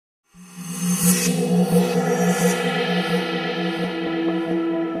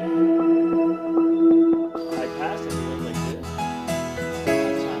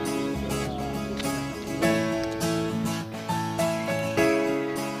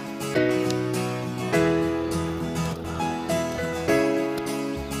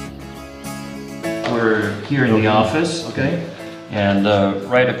here in the office, okay? And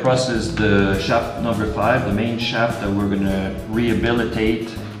right across is the shaft number 5, the main shaft that we're gonna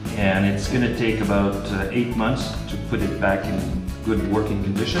rehabilitate, and it's gonna take about 8 months to put it back in good working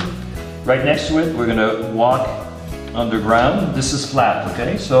condition. Right next to it, we're gonna walk underground. This is flat,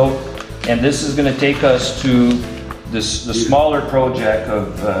 okay? So, and this is gonna take us to the smaller project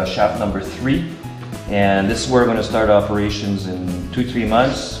of shaft number 3. And this is where we're going to start operations in 2-3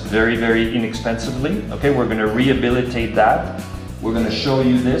 months, very, very inexpensively. Okay, we're going to rehabilitate that. We're going to show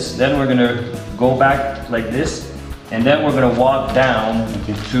you this. Then we're going to go back like this, and then we're going to walk down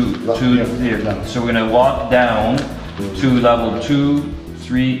to here. So we're going to walk down to level 2,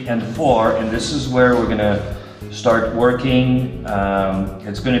 3, and 4, and this is where we're going to start working.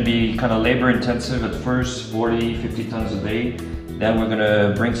 It's going to be kind of labor intensive at first, 40, 50 tons a day. Then we're going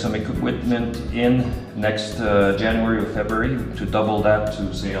to bring some equipment in next January or February to double that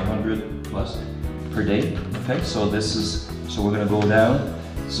to say 100 plus per day. Okay, so so we're going to go down.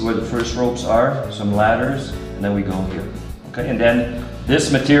 This is where the first ropes are, some ladders, and then we go here. Okay, and then this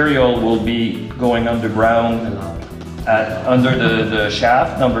material will be going underground under the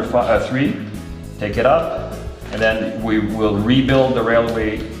shaft number 3. Take it up, and then we will rebuild the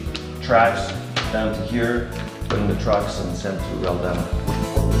railway tracks down to here. Put in the trucks and sent to Alain.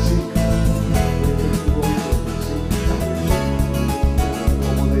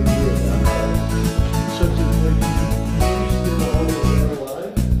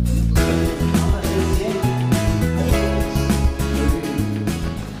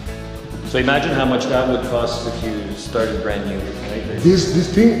 So imagine how much that would cost if you started brand new. Right?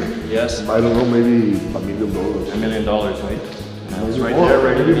 This thing? Yes. I don't know, maybe $1 million. $1 million, right? It's right more, there,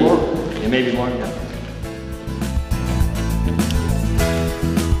 ready to be. More. It may be more, yeah.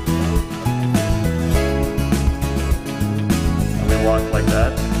 Walk like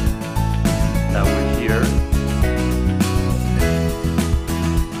that. Now we're here.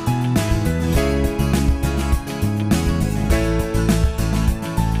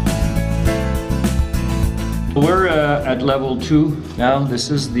 We're at level 2 now. This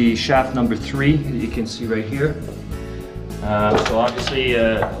is the shaft number 3 that you can see right here. So obviously,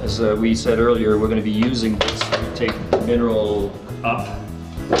 as we said earlier, we're going to be using this to take the mineral up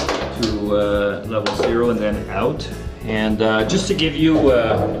to level 0 and then out. And just to give you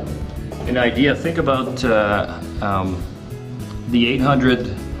an idea, think about the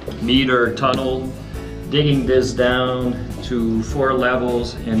 800-meter tunnel, digging this down to 4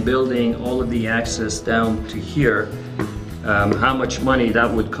 levels and building all of the access down to here. How much money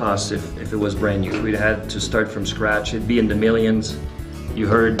that would cost if it was brand new. If we'd had to start from scratch, it'd be in the millions. You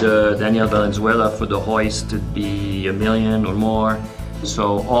heard Daniel Valenzuela, for the hoist, it'd be $1 million or more.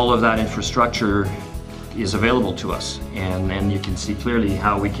 So all of that infrastructure is available to us, and you can see clearly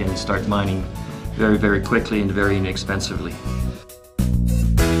how we can start mining very, very quickly and very inexpensively.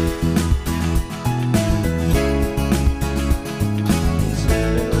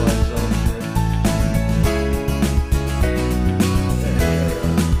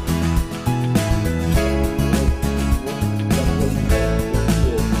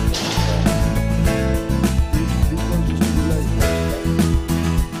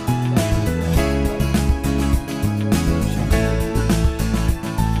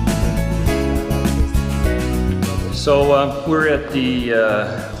 So we're at the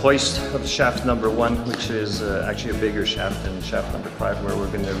hoist of shaft number 1, which is actually a bigger shaft than shaft number 5, where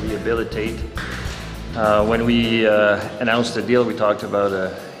we're going to rehabilitate. When we announced the deal, we talked about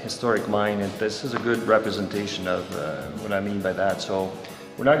a historic mine, and this is a good representation of what I mean by that. So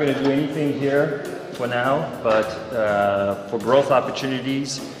we're not going to do anything here for now, but for growth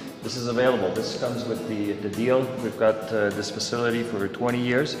opportunities, this is available. This comes with the deal. We've got this facility for 20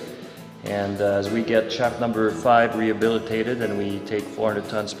 years. And as we get shaft number 5 rehabilitated and we take 400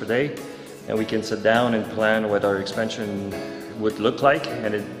 tons per day, and we can sit down and plan what our expansion would look like,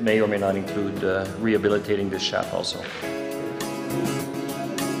 and it may or may not include rehabilitating this shaft also.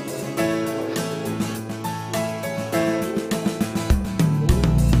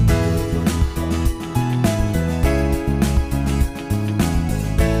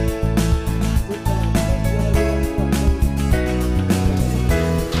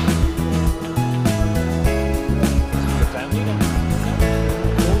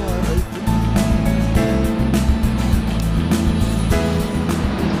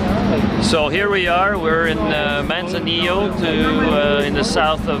 So here we are, we're in Manzanillo, in the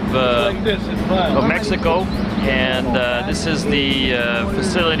south of Mexico, and this is the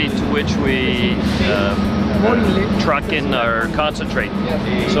facility to which we truck in our concentrate.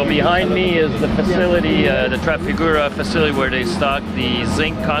 So behind me is the facility, the Trafiguras facility, where they stock the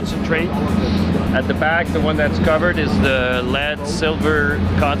zinc concentrate. At the back, the one that's covered is the lead silver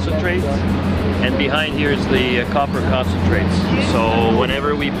concentrate, and behind here is the copper concentrates. So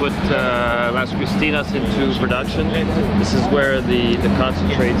whenever we put Las Cristinas into production, this is where the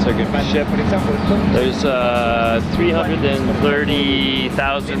concentrates are going to be shipped. There's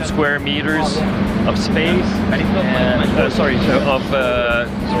 330,000 square meters of space, and, of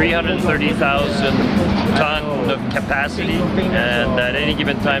 330,000 ton of capacity, and at any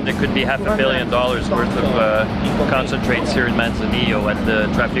given time there could be $500 million worth of concentrates here in Manzanillo at the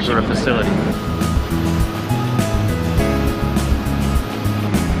Trafiguras facility.